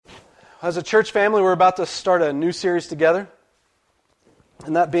As a church family, we're about to start a new series together,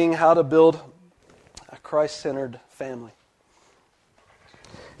 and that being how to build a Christ-centered family.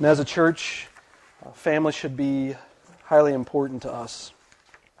 And as a church, family should be highly important to us.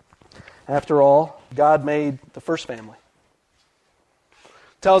 After all, God made the first family.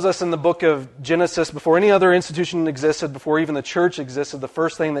 It tells us in the book of Genesis, before any other institution existed, before even the church existed, the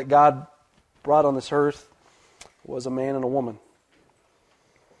first thing that God brought on this earth was a man and a woman.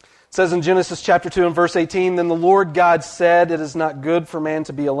 It says in Genesis chapter 2 and verse 18, "Then the Lord God said, 'It is not good for man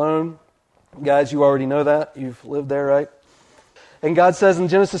to be alone.'" Guys, you already know that. You've lived there, right? And God says in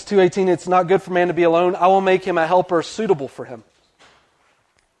Genesis 2:18, "It's not good for man to be alone. I will make him a helper suitable for him."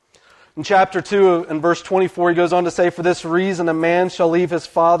 In chapter 2 and verse 24, he goes on to say, "For this reason a man shall leave his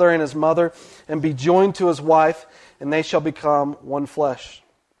father and his mother and be joined to his wife, and they shall become one flesh."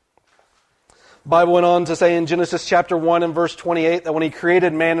 The Bible went on to say in Genesis chapter 1 and verse 28 that when He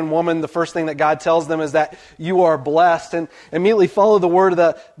created man and woman, the first thing that God tells them is that you are blessed. And immediately follow the word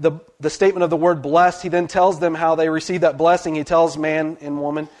of the statement of the word blessed. He then tells them how they receive that blessing. He tells man and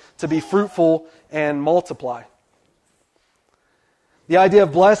woman to be fruitful and multiply. The idea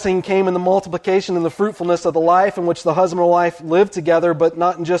of blessing came in the multiplication and the fruitfulness of the life in which the husband and wife lived together, but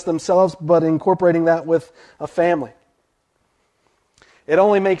not in just themselves, but incorporating that with a family. It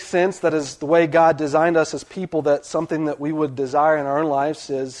only makes sense that as the way God designed us as people, that something that we would desire in our own lives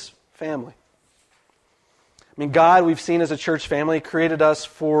is family. I mean, God, we've seen as a church family, created us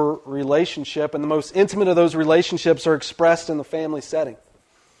for relationship, and the most intimate of those relationships are expressed in the family setting.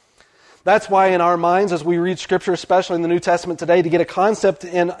 That's why in our minds, as we read Scripture, especially in the New Testament today, to get a concept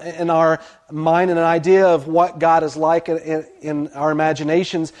in our mind and an idea of what God is like in our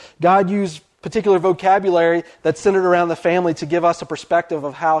imaginations, God used particular vocabulary that's centered around the family to give us a perspective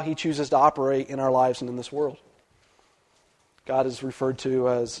of how He chooses to operate in our lives and in this world. God is referred to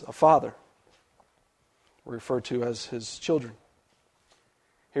as a father. We're referred to as His children.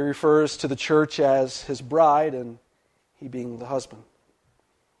 He refers to the church as His bride, and He being the husband.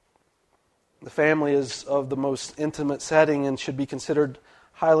 The family is of the most intimate setting and should be considered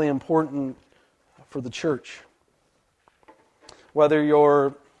highly important for the church. Whether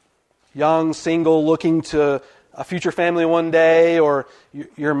you're young, single, looking to a future family one day, or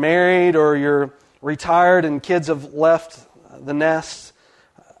you're married, or you're retired and kids have left the nest,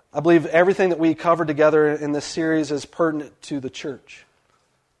 I believe everything that we cover together in this series is pertinent to the church.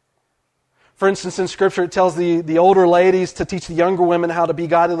 For instance, in Scripture it tells the older ladies to teach the younger women how to be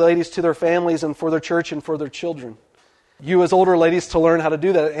godly ladies to their families and for their church and for their children. You as older ladies to learn how to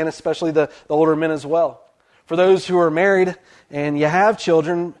do that, and especially the older men as well. For those who are married and you have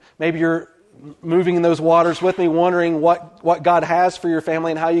children, maybe you're moving in those waters with me, wondering what God has for your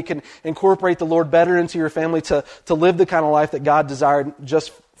family and how you can incorporate the Lord better into your family to live the kind of life that God desired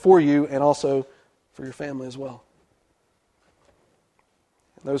just for you and also for your family as well.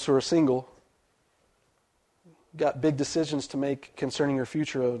 And those who are single, got big decisions to make concerning your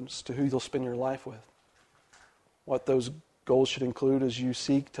future as to who you'll spend your life with. What those goals should include as you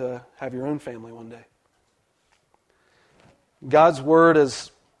seek to have your own family one day. God's Word,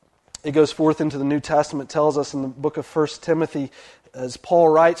 as it goes forth into the New Testament, tells us in the book of 1 Timothy, as Paul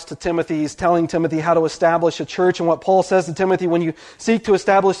writes to Timothy, he's telling Timothy how to establish a church. And what Paul says to Timothy, when you seek to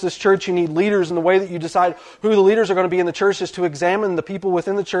establish this church, you need leaders. And the way that you decide who the leaders are going to be in the church is to examine the people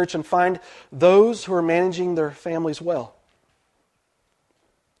within the church and find those who are managing their families well.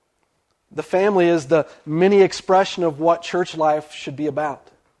 The family is the mini expression of what church life should be about.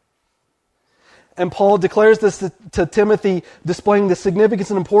 And Paul declares this to Timothy, displaying the significance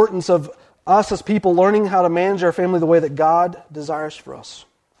and importance of us as people learning how to manage our family the way that God desires for us.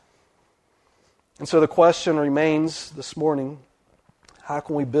 And so the question remains this morning, how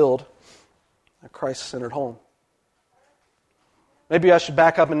can we build a Christ-centered home? Maybe I should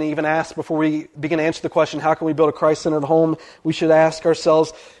back up and even ask, before we begin to answer the question, how can we build a Christ-centered home? We should ask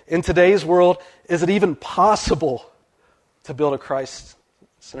ourselves, in today's world, is it even possible to build a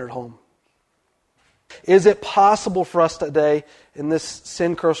Christ-centered home? Is it possible for us today in this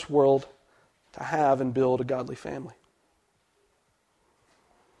sin-cursed world to have and build a godly family?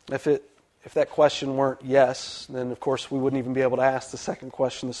 If that question weren't yes, then of course we wouldn't even be able to ask the second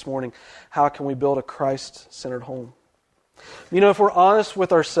question this morning. How can we build a Christ-centered home? You know, if we're honest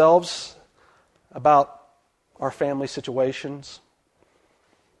with ourselves about our family situations,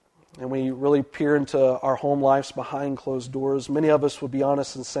 and we really peer into our home lives behind closed doors, many of us would be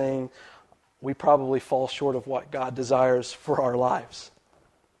honest in saying we probably fall short of what God desires for our lives.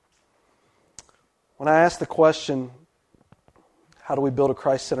 When I ask the question, how do we build a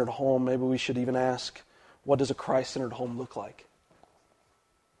Christ-centered home, maybe we should even ask, what does a Christ-centered home look like?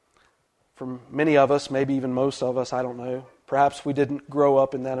 For many of us, maybe even most of us, I don't know, perhaps we didn't grow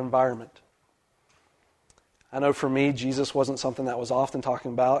up in that environment. I know for me, Jesus wasn't something that was often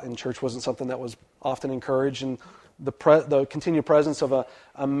talking about, and church wasn't something that was often encouraged, and the continued presence of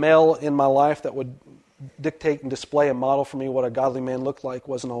a male in my life that would dictate and display and model for me what a godly man looked like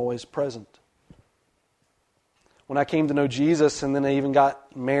wasn't always present. When I came to know Jesus, and then I even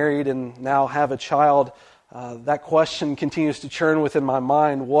got married and now have a child, that question continues to churn within my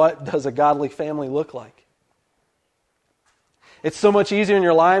mind. What does a godly family look like? It's so much easier in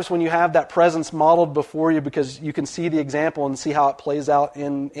your lives when you have that presence modeled before you, because you can see the example and see how it plays out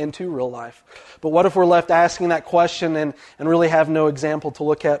into real life. But what if we're left asking that question and really have no example to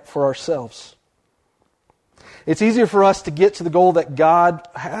look at for ourselves? It's easier for us to get to the goal that God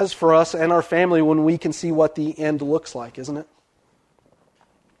has for us and our family when we can see what the end looks like, isn't it?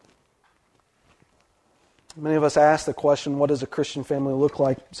 Many of us ask the question, what does a Christian family look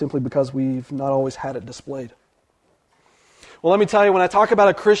like, simply because we've not always had it displayed. Well, let me tell you, when I talk about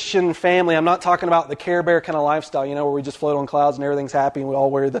a Christian family, I'm not talking about the Care Bear kind of lifestyle, where we just float on clouds and everything's happy and we all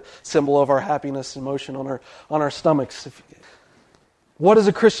wear the symbol of our happiness and emotion on our stomachs. What does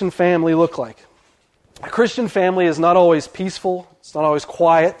a Christian family look like? A Christian family is not always peaceful, it's not always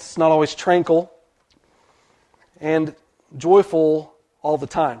quiet, it's not always tranquil, and joyful all the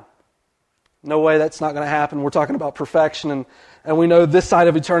time. No way, that's not going to happen. We're talking about perfection, and we know this side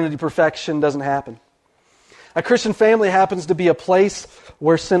of eternity perfection doesn't happen. A Christian family happens to be a place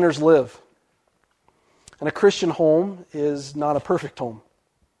where sinners live. And a Christian home is not a perfect home.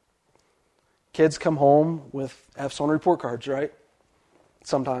 Kids come home with F's on report cards, right?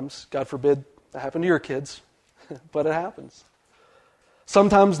 Sometimes, God forbid, that happen to your kids, but it happens.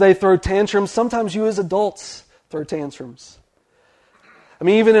 Sometimes they throw tantrums. Sometimes you as adults throw tantrums. I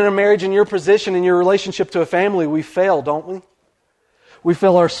mean, even in a marriage, in your position, in your relationship to a family, we fail, don't we? We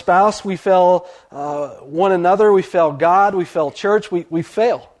fail our spouse, we fail one another, we fail God, we fail church, we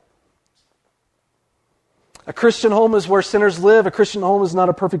fail. A Christian home is where sinners live. A Christian home is not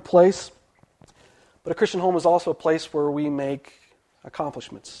a perfect place, but a Christian home is also a place where we make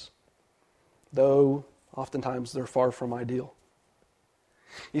accomplishments, though oftentimes they're far from ideal.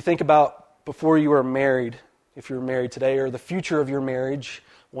 You think about before you were married, if you're married today, or the future of your marriage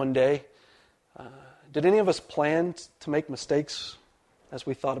one day. Did any of us plan to make mistakes as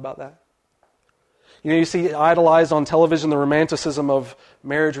we thought about that? You see idolized on television the romanticism of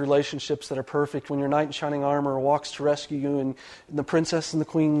marriage relationships that are perfect, when your knight in shining armor walks to rescue you, and the princess and the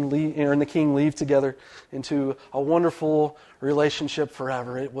queen and the king leave together into a wonderful relationship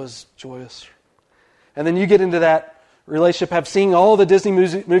forever. It was joyous. And then you get into that relationship, have seen all the Disney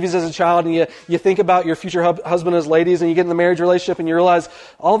movies as a child, and you think about your future husband as ladies, and you get in the marriage relationship and you realize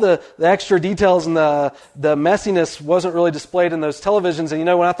all the extra details and the messiness wasn't really displayed in those televisions. And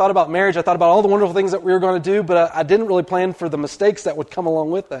when I thought about marriage, I thought about all the wonderful things that we were going to do, but I didn't really plan for the mistakes that would come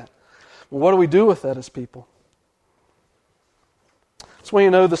along with that. Well, what do we do with that as people? So what you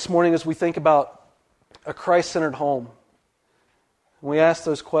know this morning as we think about a Christ-centered home, when we ask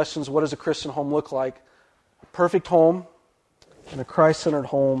those questions, what does a Christian home look like? A perfect home and a Christ-centered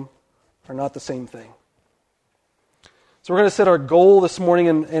home are not the same thing. So we're going to set our goal this morning,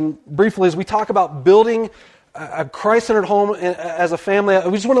 and briefly, as we talk about building a Christ-centered home as a family,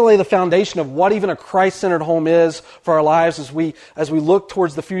 we just want to lay the foundation of what even a Christ-centered home is for our lives as we look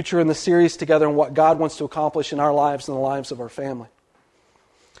towards the future in the series together and what God wants to accomplish in our lives and the lives of our family.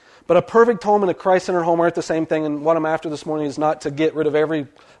 But a perfect home and a Christ-centered home aren't the same thing, and what I'm after this morning is not to get rid of every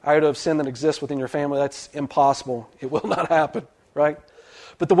iota of sin that exists within your family. That's impossible. It will not happen, right?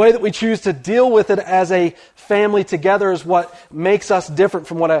 But the way that we choose to deal with it as a family together is what makes us different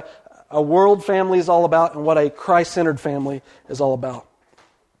from what a world family is all about and what a Christ-centered family is all about.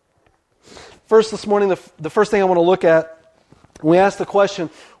 First this morning, the first thing I want to look at, when we ask the question,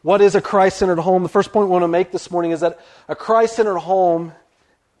 what is a Christ-centered home? The first point we want to make this morning is that a Christ-centered home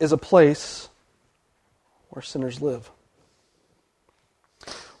is a place where sinners live.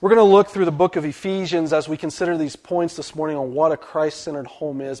 We're going to look through the book of Ephesians as we consider these points this morning on what a Christ-centered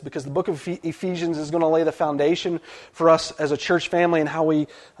home is, because the book of Ephesians is going to lay the foundation for us as a church family and how we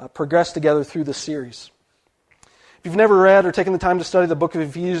progress together through this series. If you've never read or taken the time to study the book of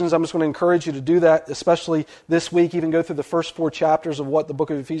Ephesians, I'm just going to encourage you to do that, especially this week, even go through the first 4 chapters of what the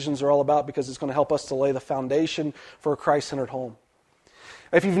book of Ephesians are all about, because it's going to help us to lay the foundation for a Christ-centered home.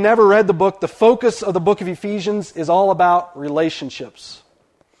 If you've never read the book, the focus of the book of Ephesians is all about relationships.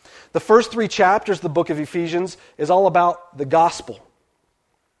 The first 3 chapters of the book of Ephesians is all about the gospel.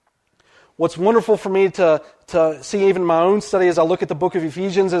 What's wonderful for me to see even in my own study as I look at the book of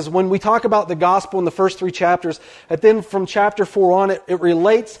Ephesians is when we talk about the gospel in the first 3 chapters, and then from chapter 4 on, it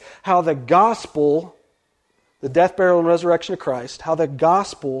relates how the gospel, the death, burial, and resurrection of Christ, how the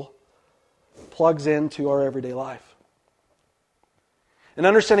gospel plugs into our everyday life. And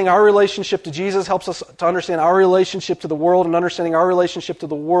understanding our relationship to Jesus helps us to understand our relationship to the world, and understanding our relationship to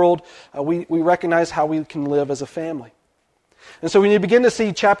the world, we recognize how we can live as a family. And so when you begin to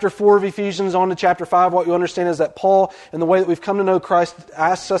see chapter 4 of Ephesians on to chapter 5, what you understand is that Paul, in the way that we've come to know Christ,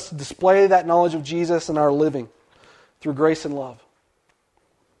 asks us to display that knowledge of Jesus in our living through grace and love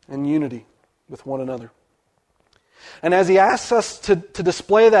and unity with one another. And as he asks us to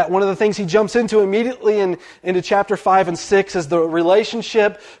display that, one of the things he jumps into immediately into chapter 5 and 6 is the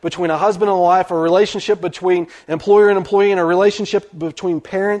relationship between a husband and a wife, a relationship between employer and employee, and a relationship between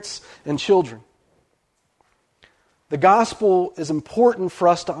parents and children. The gospel is important for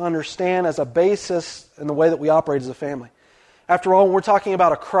us to understand as a basis in the way that we operate as a family. After all, when we're talking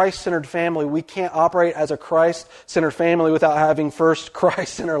about a Christ-centered family, we can't operate as a Christ-centered family without having first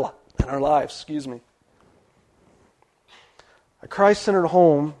Christ in our lives. A Christ-centered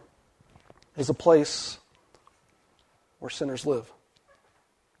home is a place where sinners live.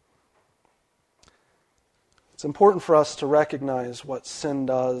 It's important for us to recognize what sin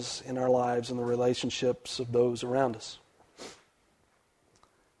does in our lives and the relationships of those around us.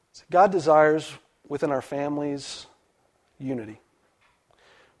 God desires within our families unity.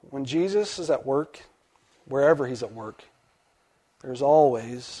 When Jesus is at work, wherever He's at work, there's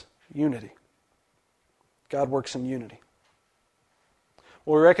always unity. God works in unity.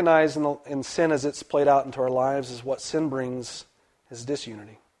 What we recognize in sin as it's played out into our lives is what sin brings is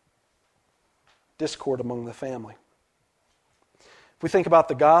disunity. Discord among the family. If we think about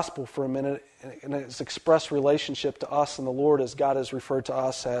the gospel for a minute and its expressed relationship to us and the Lord, as God has referred to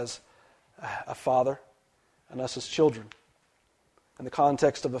us as a father and us as children. In the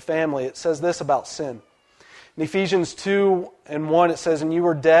context of a family, it says this about sin. In Ephesians 2 and 1, it says, "And you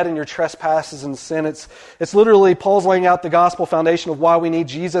were dead in your trespasses and sin." It's literally Paul's laying out the gospel foundation of why we need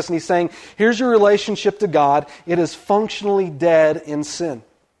Jesus, and he's saying, here's your relationship to God. It is functionally dead in sin.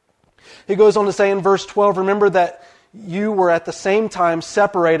 He goes on to say in verse 12, remember that you were at the same time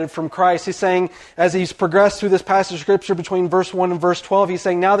separated from Christ. He's saying, as he's progressed through this passage of Scripture between verse 1 and verse 12, he's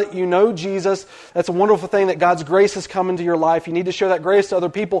saying, now that you know Jesus, that's a wonderful thing that God's grace has come into your life. You need to show that grace to other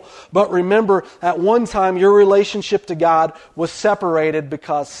people. But remember, at one time, your relationship to God was separated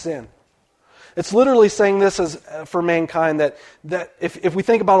because sin. It's literally saying this as for mankind, that if we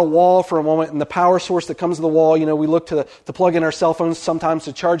think about a wall for a moment and the power source that comes to the wall, we look to plug in our cell phones sometimes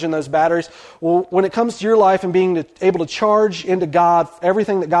to charge in those batteries. Well, when it comes to your life and being able to charge into God,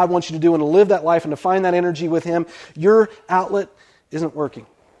 everything that God wants you to do and to live that life and to find that energy with Him, your outlet isn't working.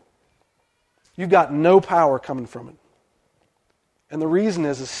 You've got no power coming from it. And the reason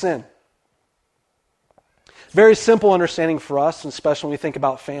is sin. Very simple understanding for us, especially when we think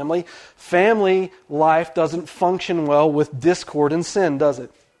about family. Family life doesn't function well with discord and sin, does it?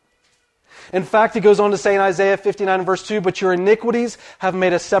 In fact, he goes on to say in Isaiah 59 verse 2, "But your iniquities have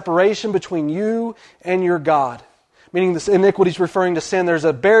made a separation between you and your God." Meaning this iniquity is referring to sin. There's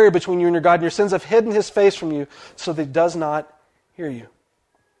a barrier between you and your God, and your sins have hidden His face from you so that He does not hear you.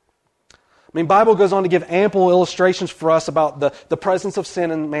 Bible goes on to give ample illustrations for us about the presence of sin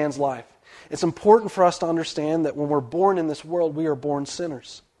in man's life. It's important for us to understand that when we're born in this world, we are born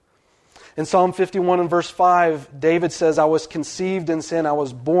sinners. In Psalm 51 and verse 5, David says, "I was conceived in sin, I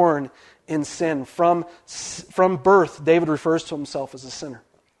was born in sin." From birth, David refers to himself as a sinner.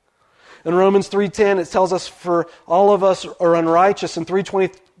 In Romans 3:10, it tells us, "For all of us are unrighteous." In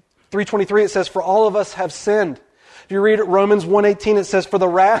 3:23, it says, "For all of us have sinned." If you read it, Romans 1:18, it says, "For the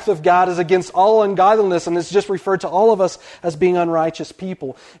wrath of God is against all ungodliness," and it's just referred to all of us as being unrighteous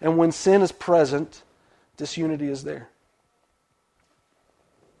people. And when sin is present, disunity is there.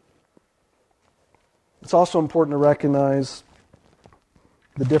 It's also important to recognize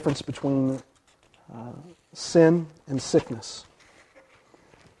the difference between sin and sickness.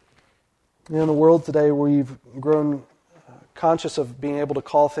 In the world today, we've grown conscious of being able to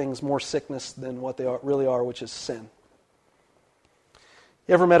call things more sickness than what they really are, which is sin.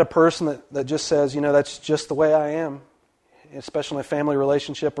 You ever met a person that just says, that's just the way I am? Especially in a family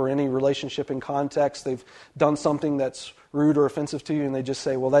relationship or any relationship in context, they've done something that's rude or offensive to you, and they just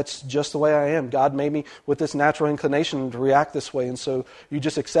say, well, that's just the way I am. God made me with this natural inclination to react this way, and so you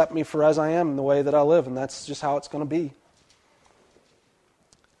just accept me for as I am and the way that I live, and that's just how it's going to be.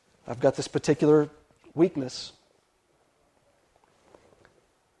 I've got this particular weakness.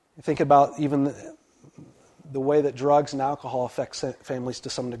 You think about even the way that drugs and alcohol affect families to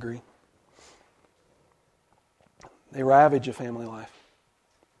some degree. They ravage a family life.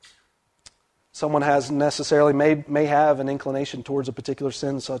 Someone may have an inclination towards a particular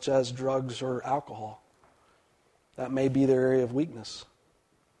sin, such as drugs or alcohol. That may be their area of weakness.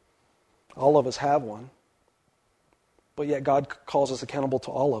 All of us have one. But yet God calls us accountable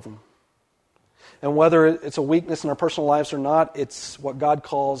to all of them. And whether it's a weakness in our personal lives or not, it's what God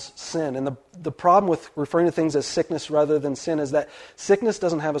calls sin. And the problem with referring to things as sickness rather than sin is that sickness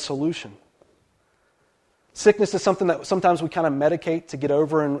doesn't have a solution. Sickness is something that sometimes we kind of medicate to get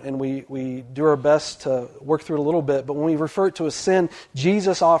over, and we do our best to work through it a little bit. But when we refer it to a sin,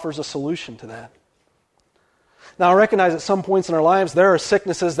 Jesus offers a solution to that. Now, I recognize at some points in our lives there are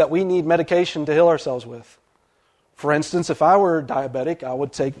sicknesses that we need medication to heal ourselves with. For instance, if I were diabetic, I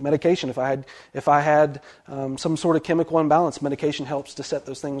would take medication. If I had some sort of chemical imbalance, medication helps to set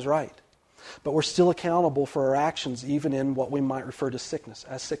those things right. But we're still accountable for our actions, even in what we might refer to sickness.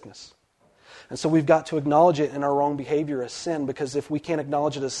 And so we've got to acknowledge it in our wrong behavior as sin, because if we can't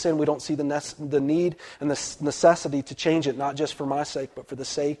acknowledge it as sin, we don't see the need and the necessity to change it, not just for my sake, but for the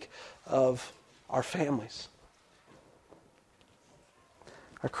sake of our families.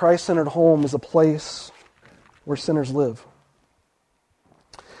 A Christ-centered home is a place where sinners live.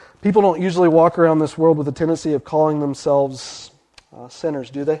 People don't usually walk around this world with a tendency of calling themselves sinners,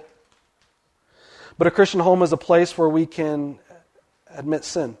 do they? But a Christian home is a place where we can admit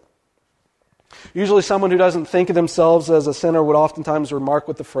sin. Usually someone who doesn't think of themselves as a sinner would oftentimes remark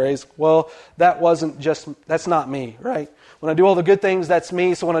with the phrase, well, that's not me, right? When I do all the good things, that's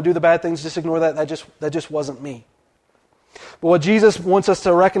me, so when I do the bad things, just ignore that. That just wasn't me. But what Jesus wants us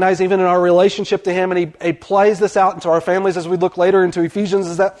to recognize even in our relationship to Him, and He plays this out into our families as we look later into Ephesians,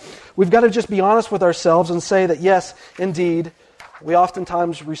 is that we've got to just be honest with ourselves and say that yes, indeed, we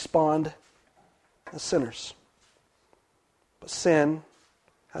oftentimes respond as sinners. But sin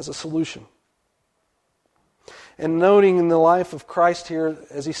has a solution. And noting in the life of Christ here,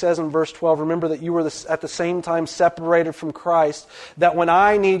 as He says in verse 12, remember that you were at the same time separated from Christ, that when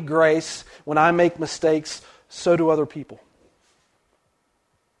I need grace, when I make mistakes, so do other people.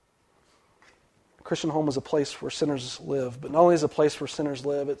 A Christian home is a place where sinners live. But not only is it a place where sinners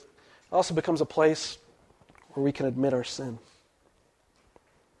live, it also becomes a place where we can admit our sin.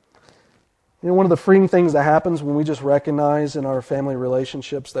 You know, one of the freeing things that happens when we just recognize in our family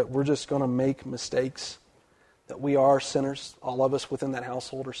relationships that we're just going to make mistakes, that we are sinners, all of us within that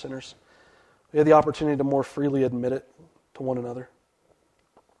household are sinners. We have the opportunity to more freely admit it to one another.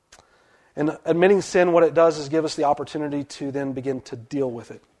 And admitting sin, what it does is give us the opportunity to then begin to deal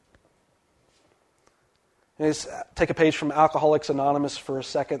with it. And take a page from Alcoholics Anonymous for a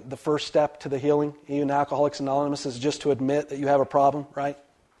second. The first step to the healing, even Alcoholics Anonymous, is just to admit that you have a problem, right?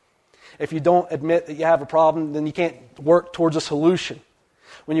 If you don't admit that you have a problem, then you can't work towards a solution.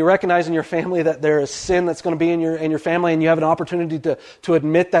 When you recognize in your family that there is sin that's going to be in your family, and you have an opportunity to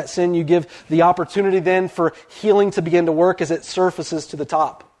admit that sin, you give the opportunity then for healing to begin to work as it surfaces to the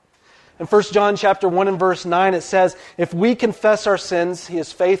top. In 1 John chapter 1 and verse 9, it says, if we confess our sins, He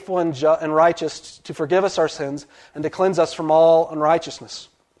is faithful and righteous to forgive us our sins and to cleanse us from all unrighteousness.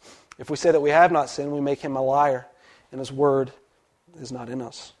 If we say that we have not sinned, we make Him a liar, and His word is not in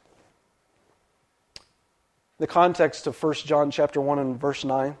us. The context of 1 John chapter 1 and verse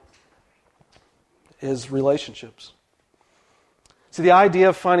 9 is relationships. See, the idea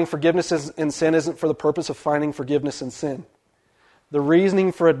of finding forgiveness in sin isn't for the purpose of finding forgiveness in sin. The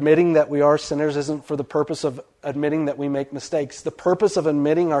reasoning for admitting that we are sinners isn't for the purpose of admitting that we make mistakes. The purpose of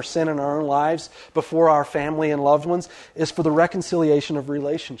admitting our sin in our own lives before our family and loved ones is for the reconciliation of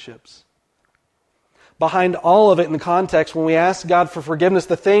relationships. Behind all of it in the context, when we ask God for forgiveness,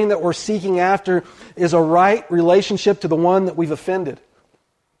 the thing that we're seeking after is a right relationship to the one that we've offended.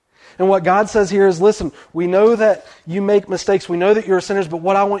 And what God says here is, listen, we know that you make mistakes. We know that you're sinners, but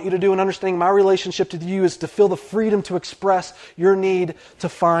what I want you to do in understanding my relationship to you is to feel the freedom to express your need to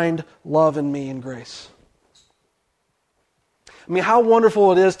find love in me and grace. I mean, how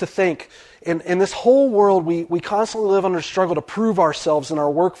wonderful it is to think in this whole world, we constantly live under struggle to prove ourselves in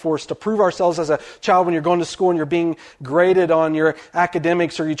our workforce, to prove ourselves as a child when you're going to school and you're being graded on your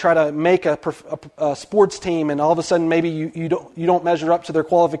academics, or you try to make a sports team and all of a sudden maybe you don't measure up to their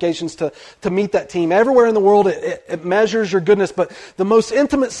qualifications to meet that team. Everywhere in the world it measures your goodness, but the most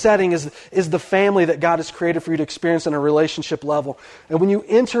intimate setting is the family that God has created for you to experience on a relationship level. And when you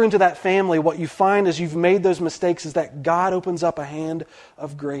enter into that family, what you find as you've made those mistakes is that God opens up a hand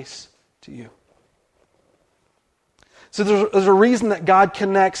of grace to you. So there's a reason that God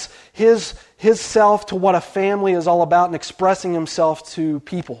connects His self to what a family is all about and expressing Himself to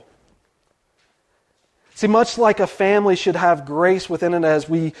people. See, much like a family should have grace within it as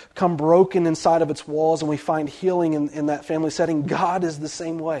we come broken inside of its walls and we find healing in that family setting, God is the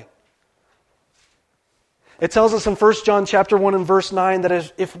same way. It tells us in 1 John chapter 1 and verse 9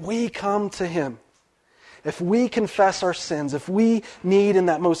 that if we come to Him, if we confess our sins, if we need in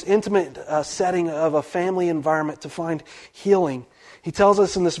that most intimate setting of a family environment to find healing, He tells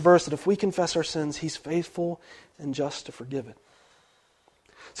us in this verse that if we confess our sins, He's faithful and just to forgive it.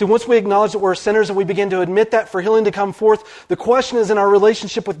 See, once we acknowledge that we're sinners and we begin to admit that for healing to come forth, the question is in our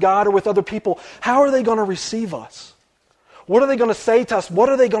relationship with God or with other people, how are they going to receive us? What are they going to say to us? What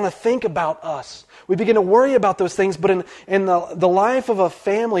are they going to think about us? We begin to worry about those things, but in the life of a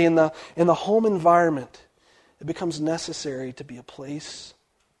family, in the home environment, it becomes necessary to be a place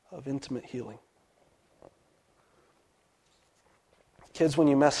of intimate healing. Kids, when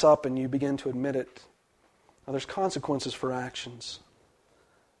you mess up and you begin to admit it, now there's consequences for actions.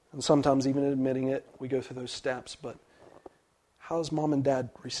 And sometimes even admitting it, we go through those steps. But how does mom and dad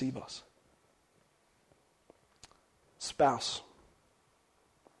receive us? Spouse.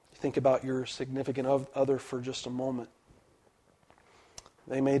 Think about your significant other for just a moment.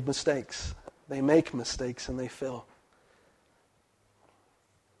 They made mistakes. They make mistakes and they fail.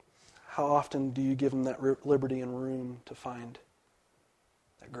 How often do you give them that liberty and room to find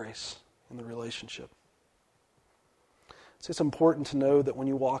that grace in the relationship? So it's important to know that when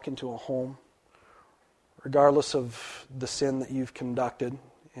you walk into a home, regardless of the sin that you've conducted,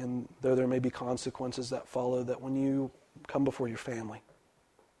 and though there may be consequences that follow, that when you come before your family,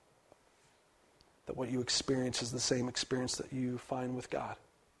 that what you experience is the same experience that you find with God.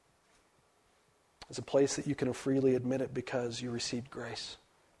 It's a place that you can freely admit it because you received grace.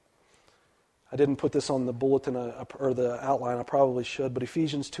 I didn't put this on the bulletin or the outline. I probably should. But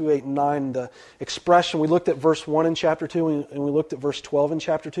Ephesians 2, 8, and 9, the expression, we looked at verse 1 in chapter 2 and we looked at verse 12 in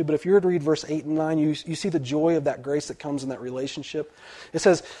chapter 2. But if you were to read verse 8 and 9, you see the joy of that grace that comes in that relationship. It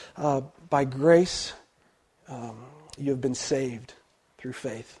says, by grace you have been saved through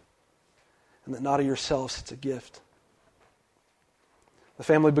faith. And that not of yourselves, it's a gift. The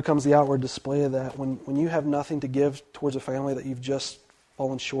family becomes the outward display of that. When you have nothing to give towards a family that you've just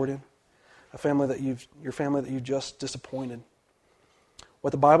fallen short in, your family that you've just disappointed.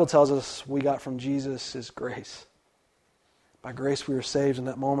 What the Bible tells us we got from Jesus is grace. By grace we were saved. In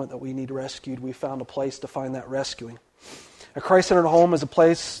that moment that we need rescued, we found a place to find that rescuing. A Christ-centered home is a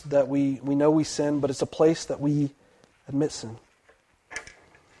place that we know we sin, but it's a place that we admit sin.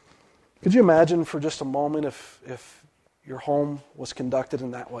 Could you imagine for just a moment if your home was conducted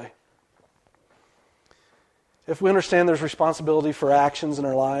in that way? If we understand there's responsibility for actions in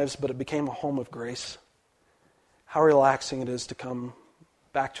our lives, but it became a home of grace, how relaxing it is to come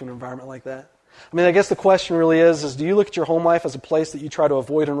back to an environment like that. I mean, I guess the question really is do you look at your home life as a place that you try to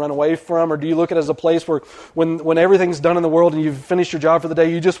avoid and run away from, or do you look at it as a place where when everything's done in the world and you've finished your job for the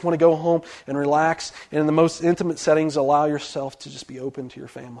day, you just want to go home and relax, and in the most intimate settings, allow yourself to just be open to your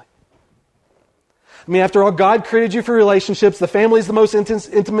family? I mean, after all, God created you for relationships. The family is the most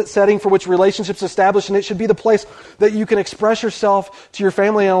intimate setting for which relationships establish, and it should be the place that you can express yourself to your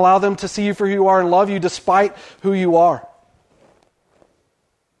family and allow them to see you for who you are and love you despite who you are.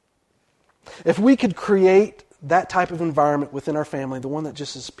 If we could create that type of environment within our family, the one that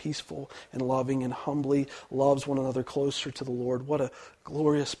just is peaceful and loving and humbly loves one another closer to the Lord, what a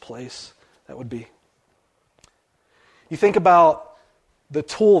glorious place that would be. You think about the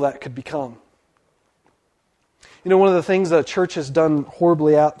tool that could become. You know, one of the things that the church has done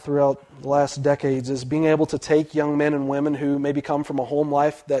horribly throughout the last decades is being able to take young men and women who maybe come from a home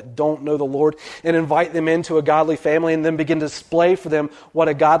life that don't know the Lord and invite them into a godly family and then begin to display for them what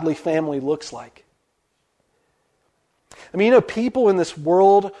a godly family looks like. I mean, you know, people in this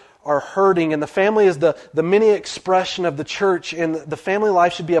world are hurting, and the family is the mini expression of the church, and the family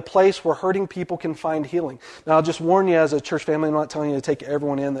life should be a place where hurting people can find healing. Now, I'll just warn you as a church family, I'm not telling you to take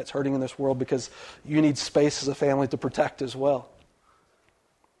everyone in that's hurting in this world, because you need space as a family to protect as well.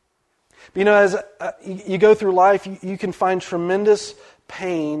 But, you know, as you go through life, you can find tremendous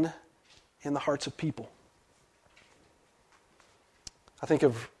pain in the hearts of people. I think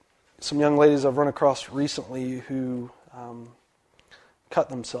of some young ladies I've run across recently who cut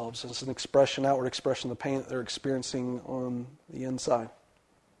themselves as an expression, outward expression of the pain that they're experiencing on the inside.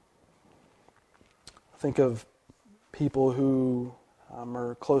 I think of people who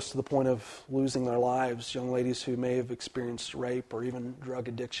are close to the point of losing their lives, young ladies who may have experienced rape or even drug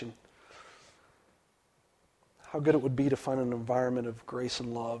addiction. How good it would be to find an environment of grace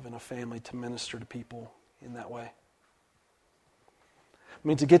and love in a family to minister to people in that way. I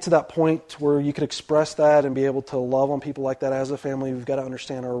mean, to get to that point where you could express that and be able to love on people like that as a family, we've got to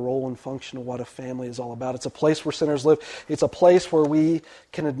understand our role and function of what a family is all about. It's a place where sinners live. It's a place where we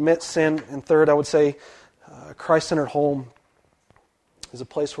can admit sin. And third, I would say a Christ-centered home is a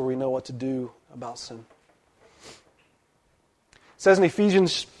place where we know what to do about sin. It says in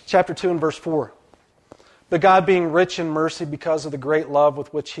Ephesians chapter 2 and verse 4, "But God, being rich in mercy because of the great love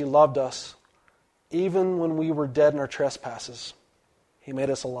with which He loved us, even when we were dead in our trespasses, He made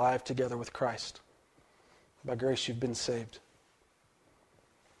us alive together with Christ. By grace you've been saved."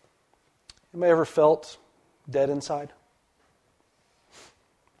 Anybody ever felt dead inside?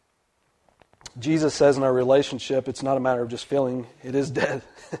 Jesus says in our relationship, it's not a matter of just feeling, it is dead.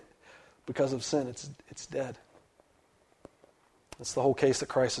 Because of sin, it's dead. That's the whole case that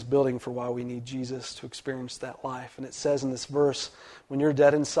Christ is building for why we need Jesus to experience that life. And it says in this verse, when you're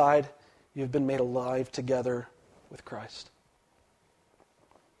dead inside, you've been made alive together with Christ.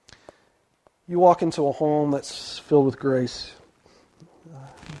 You walk into a home that's filled with grace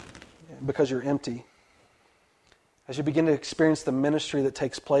because you're empty. As you begin to experience the ministry that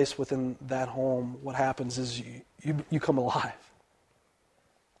takes place within that home, what happens is you come alive.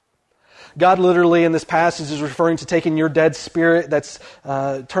 God literally in this passage is referring to taking your dead spirit that's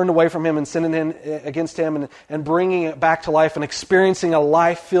turned away from Him and sinning against Him and bringing it back to life and experiencing a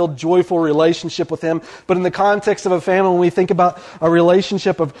life-filled, joyful relationship with Him. But in the context of a family, when we think about a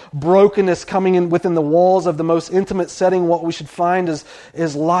relationship of brokenness coming in within the walls of the most intimate setting, what we should find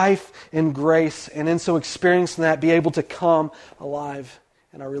is life and grace. And in so experiencing that, be able to come alive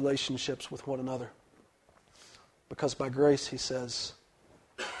in our relationships with one another. Because by grace, He says,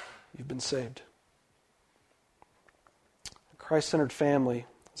 you've been saved. A Christ-centered family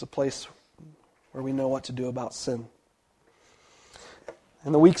is a place where we know what to do about sin.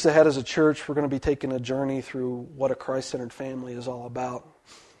 In the weeks ahead as a church, we're going to be taking a journey through what a Christ-centered family is all about.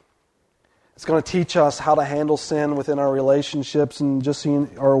 It's going to teach us how to handle sin within our relationships, and just so you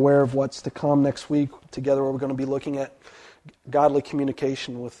are aware of what's to come next week together, we're going to be looking at godly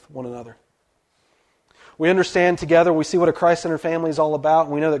communication with one another. We understand together, we see what a Christ-centered family is all about,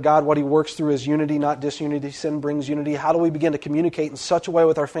 and we know that God, what He works through is unity, not disunity. Sin brings unity. How do we begin to communicate in such a way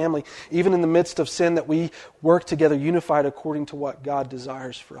with our family, even in the midst of sin, that we work together unified according to what God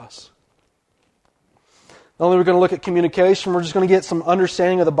desires for us? Not only are we going to look at communication, we're just going to get some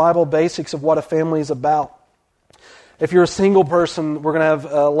understanding of the Bible basics of what a family is about. If you're a single person, we're going to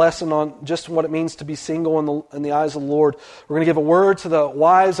have a lesson on just what it means to be single in the eyes of the Lord. We're going to give a word to the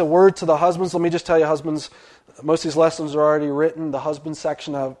wives, a word to the husbands. Let me just tell you, husbands, most of these lessons are already written. The husband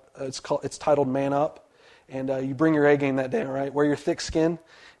section, it's titled Man Up. And you bring your A game that day, all right? Wear your thick skin.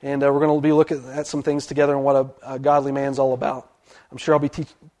 And we're going to be looking at some things together and what a godly man's all about. I'm sure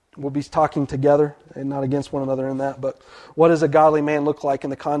we'll be talking together and not against one another in that. But what does a godly man look like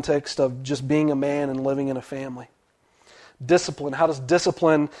in the context of just being a man and living in a family? Discipline. How does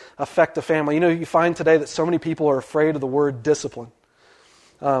discipline affect the family? You know, you find today that so many people are afraid of the word discipline.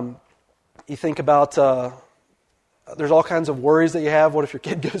 You think about, there's all kinds of worries that you have. What if your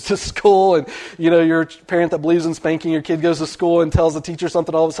kid goes to school and, you know, you're a parent that believes in spanking, your kid goes to school and tells the teacher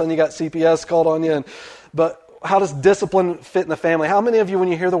something, all of a sudden you got CPS called on you. But how does discipline fit in the family? How many of you, when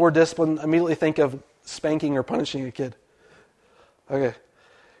you hear the word discipline, immediately think of spanking or punishing a kid? Okay.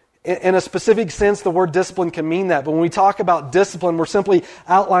 In a specific sense, the word discipline can mean that. But when we talk about discipline, we're simply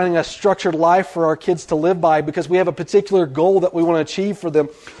outlining a structured life for our kids to live by because we have a particular goal that we want to achieve for them.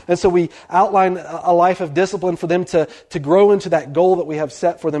 And so we outline a life of discipline for them to grow into that goal that we have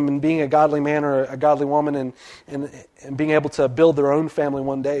set for them, and being a godly man or a godly woman and being able to build their own family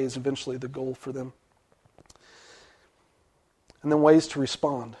one day is eventually the goal for them. And then ways to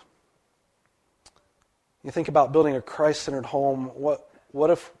respond. You think about building a Christ-centered home. What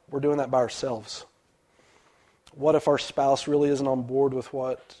if we're doing that by ourselves? What if our spouse really isn't on board with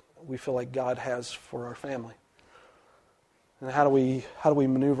what we feel like God has for our family? And how do we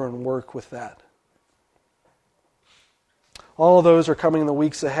maneuver and work with that? All of those are coming in the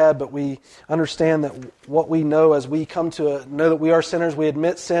weeks ahead, but we understand that what we know as we come to know that we are sinners, we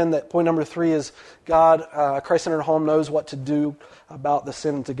admit sin, that point number 3 is God, a Christ-centered home, knows what to do about the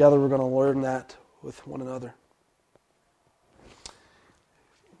sin, and together we're going to learn that with one another.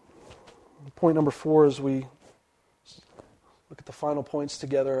 Point number 4, as we look at the final points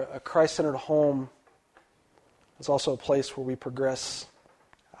together, a Christ-centered home is also a place where we progress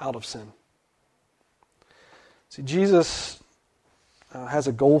out of sin. See, Jesus has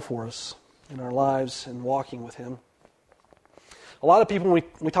a goal for us in our lives and walking with Him. A lot of people, when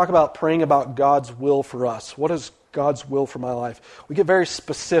we talk about praying about God's will for us, what does God's will for my life. We get very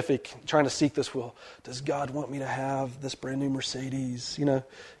specific trying to seek this will. Does God want me to have this brand new Mercedes?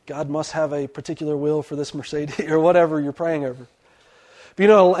 God must have a particular will for this Mercedes or whatever you're praying over.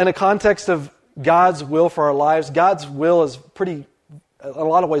 But in a context of God's will for our lives, God's will is in a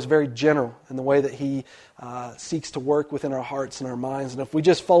lot of ways, very general in the way that He seeks to work within our hearts and our minds. And if we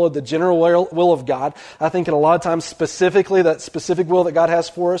just followed the general will of God, I think in a lot of times specifically, that specific will that God has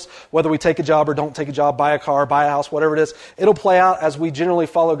for us, whether we take a job or don't take a job, buy a car, buy a house, whatever it is, it'll play out as we generally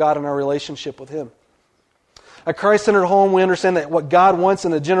follow God in our relationship with Him. A Christ-centered home, we understand that what God wants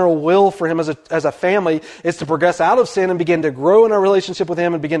in the general will for Him as a family is to progress out of sin and begin to grow in our relationship with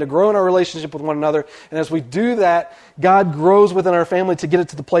Him and begin to grow in our relationship with one another. And as we do that, God grows within our family to get it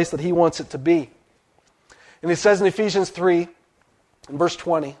to the place that He wants it to be. And He says in Ephesians 3, in verse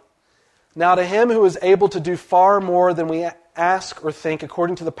 20, "Now to Him who is able to do far more than we ask or think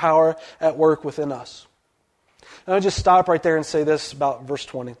according to the power at work within us." And I'll just stop right there and say this about verse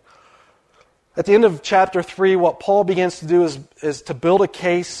 20. At the end of chapter 3, what Paul begins to do is to build a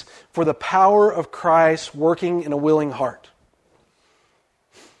case for the power of Christ working in a willing heart.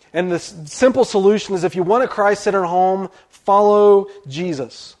 And the simple solution is, if you want a Christ-centered home, follow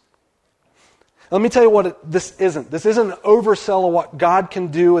Jesus. Let me tell you what this isn't. This isn't an oversell of what God can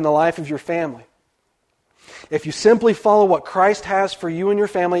do in the life of your family. If you simply follow what Christ has for you and your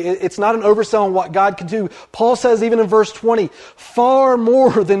family, it's not an oversell on what God can do. Paul says even in verse 20, far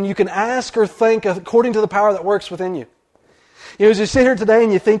more than you can ask or think according to the power that works within you. As you sit here today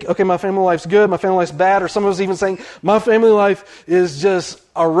and you think, okay, my family life's good, my family life's bad, or some of us even saying, my family life is just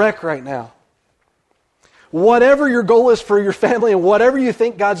a wreck right now. Whatever your goal is for your family and whatever you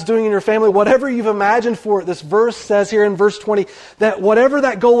think God's doing in your family, whatever you've imagined for it, this verse says here in verse 20 that whatever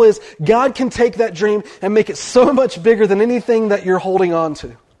that goal is, God can take that dream and make it so much bigger than anything that you're holding on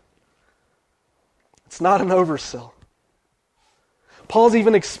to. It's not an oversell. Paul's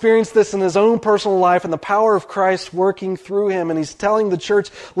even experienced this in his own personal life and the power of Christ working through him. And he's telling the church,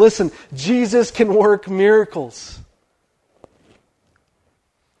 listen, Jesus can work miracles.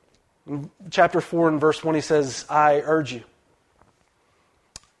 In chapter 4 and verse 1, he says, I urge you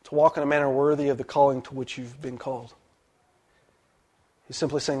to walk in a manner worthy of the calling to which you've been called. He's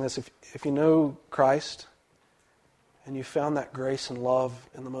simply saying this, if you know Christ and you found that grace and love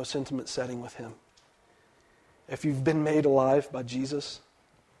in the most intimate setting with Him, if you've been made alive by Jesus,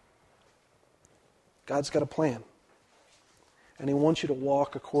 God's got a plan. And He wants you to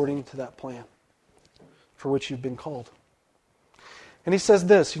walk according to that plan for which you've been called. And he says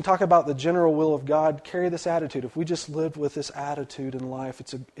this, you talk about the general will of God, carry this attitude. If we just lived with this attitude in life,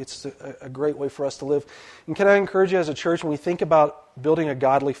 it's a great way for us to live. And can I encourage you as a church, when we think about building a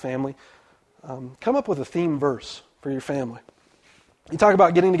godly family, come up with a theme verse for your family. You talk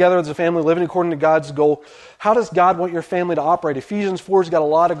about getting together as a family, living according to God's goal. How does God want your family to operate? Ephesians 4 has got a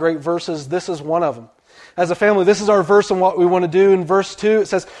lot of great verses. This is one of them. As a family, this is our verse on what we want to do. In verse 2, it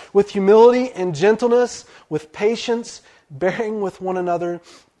says, with humility and gentleness, with patience, bearing with one another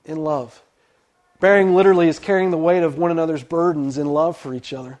in love. Bearing literally is carrying the weight of one another's burdens in love for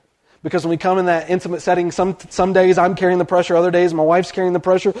each other. Because when we come in that intimate setting, some days I'm carrying the pressure, other days my wife's carrying the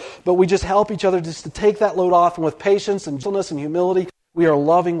pressure, but we just help each other just to take that load off, and with patience and gentleness and humility, we are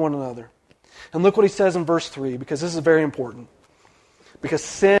loving one another. And look what he says in verse 3, because this is very important. Because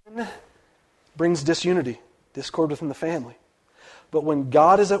sin brings disunity, discord within the family. But when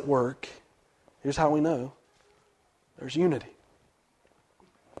God is at work, here's how we know. There's unity.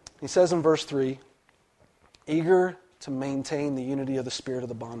 He says in verse 3, eager to maintain the unity of the Spirit of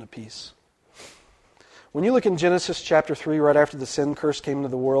the bond of peace. When you look in Genesis chapter 3, right after the sin curse came into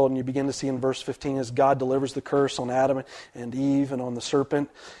the world, and you begin to see in verse 15 as God delivers the curse on Adam and Eve and on the serpent,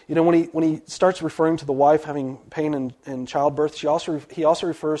 when he starts referring to the wife having pain in childbirth, he also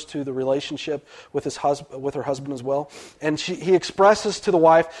refers to the relationship with her husband as well. And he expresses to the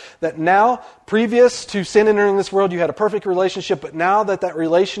wife that now, previous to sin entering this world, you had a perfect relationship, but now that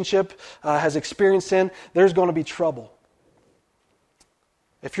relationship has experienced sin, there's going to be trouble.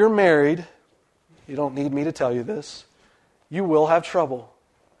 If you're married, you don't need me to tell you this, you will have trouble,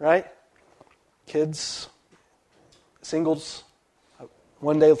 right? Kids, singles,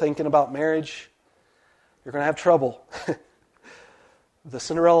 one day thinking about marriage, you're going to have trouble. The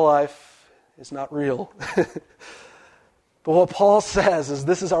Cinderella life is not real. But what Paul says is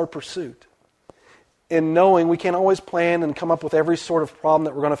this is our pursuit. In knowing we can't always plan and come up with every sort of problem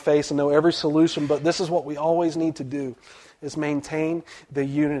that we're going to face and know every solution, but this is what we always need to do, is maintain the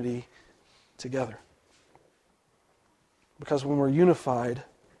unity together. Because when we're unified,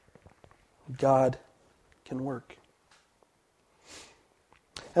 God can work.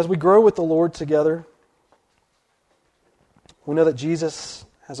 As we grow with the Lord together, We know that Jesus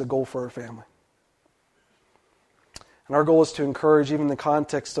has a goal for our family. And our goal is to encourage, even in the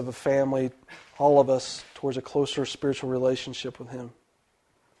context of a family, all of us towards a closer spiritual relationship with Him.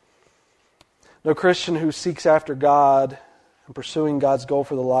 No Christian who seeks after God and pursuing God's goal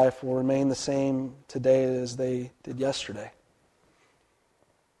for the life will remain the same today as they did yesterday.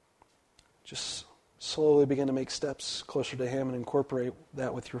 Just slowly begin to make steps closer to Him and incorporate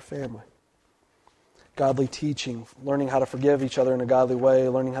that with your family. Godly teaching, learning how to forgive each other in a godly way,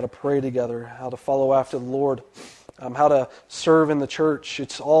 learning how to pray together, how to follow after the Lord, how to serve in the church.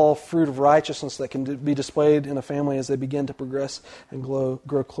 It's all fruit of righteousness that can be displayed in a family as they begin to progress and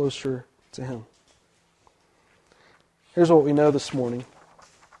grow closer to Him. Here's what we know this morning,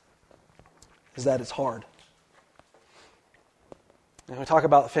 is that it's hard. And we talk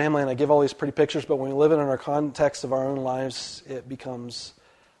about family and I give all these pretty pictures, but when we live it in our context of our own lives, it becomes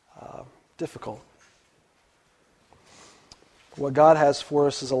difficult. What God has for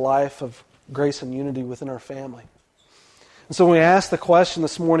us is a life of grace and unity within our family. And so when we ask the question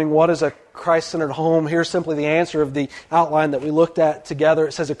this morning, what is a Christ-centered home? Here's simply the answer of the outline that we looked at together.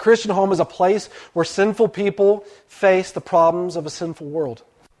 It says a Christian home is a place where sinful people face the problems of a sinful world.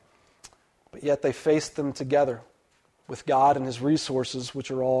 But yet they face them together with God and His resources, which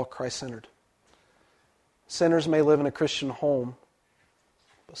are all Christ-centered. Sinners may live in a Christian home,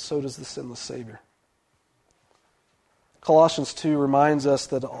 but so does the sinless Savior. Colossians 2 reminds us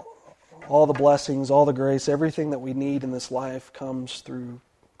that all the blessings, all the grace, everything that we need in this life comes through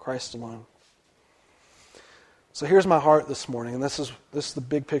Christ alone. So here's my heart this morning, and this is the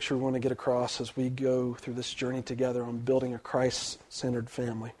big picture we want to get across as we go through this journey together on building a Christ-centered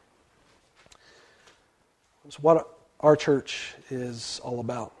family. It's what our church is all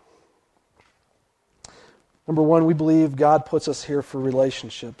about. Number one, we believe God puts us here for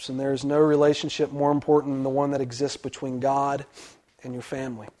relationships, and there is no relationship more important than the one that exists between God and your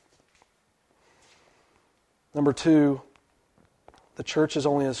family. Number two, the church is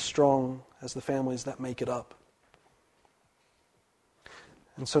only as strong as the families that make it up.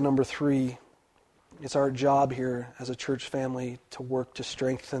 And so number three, it's our job here as a church family to work to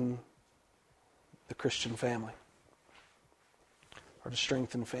strengthen the Christian family, or to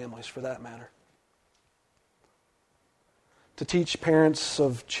strengthen families for that matter. To teach parents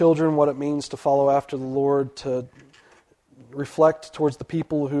of children what it means to follow after the Lord, to reflect towards the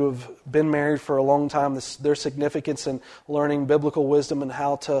people who have been married for a long time, their significance in learning biblical wisdom and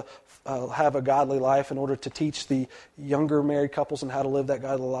how to have a godly life in order to teach the younger married couples and how to live that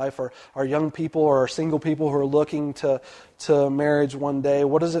godly life, or our young people or our single people who are looking to marriage one day.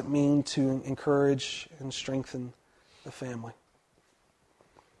 What does it mean to encourage and strengthen the family?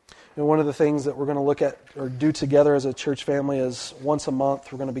 And one of the things that we're going to look at or do together as a church family is once a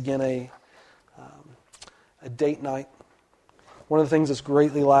month we're going to begin a date night. One of the things that's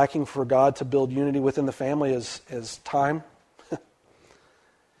greatly lacking for God to build unity within the family is time. You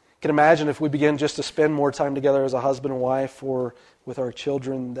can imagine if we begin just to spend more time together as a husband and wife or with our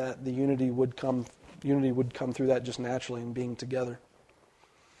children, that the unity would come through that just naturally in being together.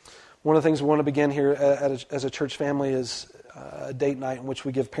 One of the things we want to begin here as a church family is a date night in which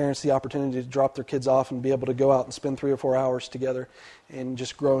we give parents the opportunity to drop their kids off and be able to go out and spend 3 or 4 hours together and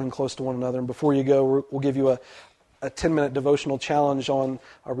just growing close to one another. And before you go, we'll give you a 10-minute devotional challenge on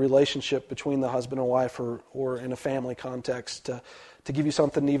a relationship between the husband and wife or in a family context to give you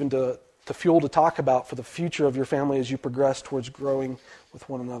something even to fuel to talk about for the future of your family as you progress towards growing with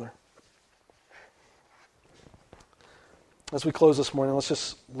one another. As we close this morning, let's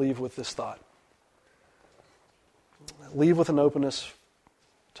just leave with this thought. Leave with an openness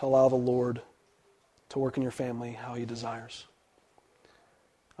to allow the Lord to work in your family how He desires.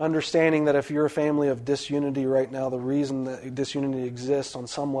 Understanding that if you're a family of disunity right now, the reason that disunity exists on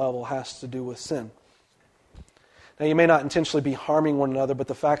some level has to do with sin. Now, you may not intentionally be harming one another, but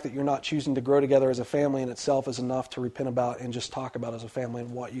the fact that you're not choosing to grow together as a family in itself is enough to repent about and just talk about as a family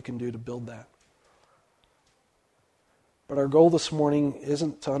and what you can do to build that. But our goal this morning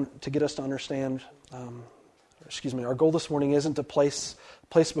isn't to get us to understand, our goal this morning isn't to place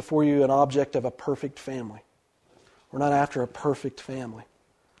before you an object of a perfect family. We're not after a perfect family.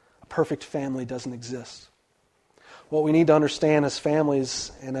 A perfect family doesn't exist. What we need to understand as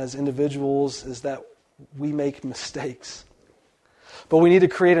families and as individuals is that we make mistakes. But we need to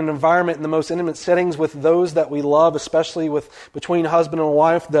create an environment in the most intimate settings with those that we love, especially between husband and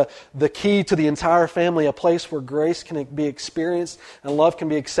wife, the key to the entire family, a place where grace can be experienced and love can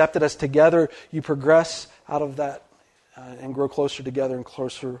be accepted as together you progress out of that and grow closer together and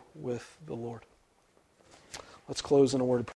closer with the Lord. Let's close in a word of prayer.